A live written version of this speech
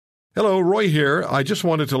Hello, Roy here. I just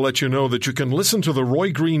wanted to let you know that you can listen to The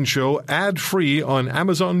Roy Green Show ad-free on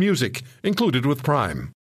Amazon Music, included with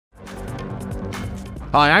Prime.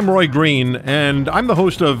 Hi, I'm Roy Green, and I'm the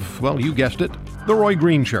host of, well, you guessed it, The Roy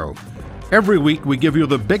Green Show. Every week we give you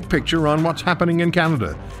the big picture on what's happening in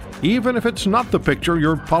Canada, even if it's not the picture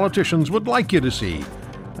your politicians would like you to see.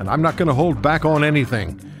 And I'm not going to hold back on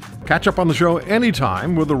anything. Catch up on the show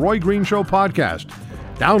anytime with The Roy Green Show podcast.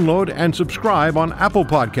 Download and subscribe on Apple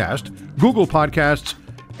Podcasts, Google Podcasts,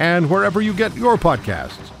 and wherever you get your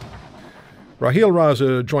podcasts. Raheel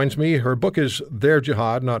Raza joins me. Her book is Their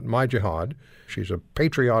Jihad, Not My Jihad. She's a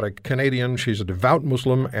patriotic Canadian. She's a devout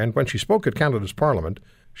Muslim. And when she spoke at Canada's Parliament,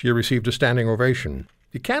 she received a standing ovation.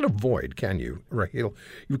 You can't avoid, can you, Raheel?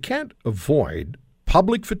 You can't avoid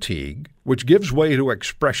public fatigue, which gives way to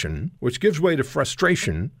expression, which gives way to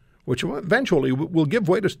frustration, which eventually will give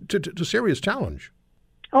way to serious challenge.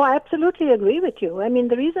 Oh, I absolutely agree with you. I mean,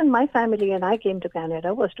 the reason my family and I came to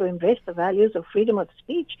Canada was to embrace the values of freedom of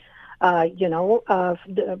speech, and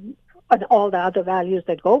all the other values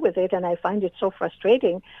that go with it. And I find it so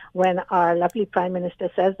frustrating when our lovely Prime Minister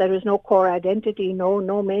says there is no core identity,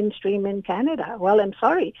 no mainstream in Canada. Well, I'm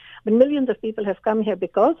sorry, but millions of people have come here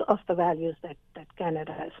because of the values that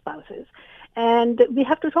Canada espouses. And we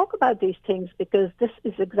have to talk about these things because this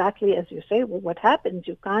is exactly, as you say, what happens.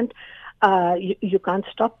 You can't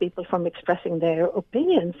stop people from expressing their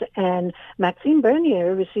opinions. And Maxime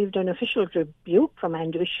Bernier received an official rebuke from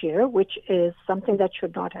Andrew Scheer, which is something that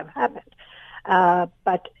should not have happened.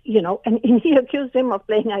 But he accused him of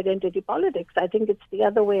playing identity politics. I think it's the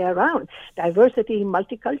other way around. Diversity,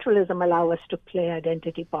 multiculturalism allow us to play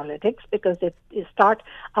identity politics because it start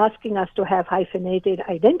asking us to have hyphenated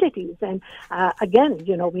identities. And again,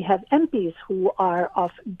 we have MPs who are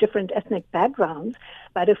of different ethnic backgrounds,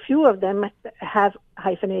 but a few of them have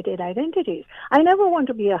hyphenated identities. I never want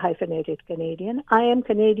to be a hyphenated Canadian. I am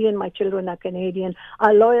Canadian. My children are Canadian.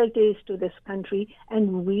 Our loyalty is to this country,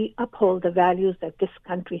 and we uphold the values that this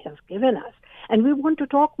country has given us. And we want to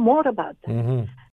talk more about that. Mm-hmm.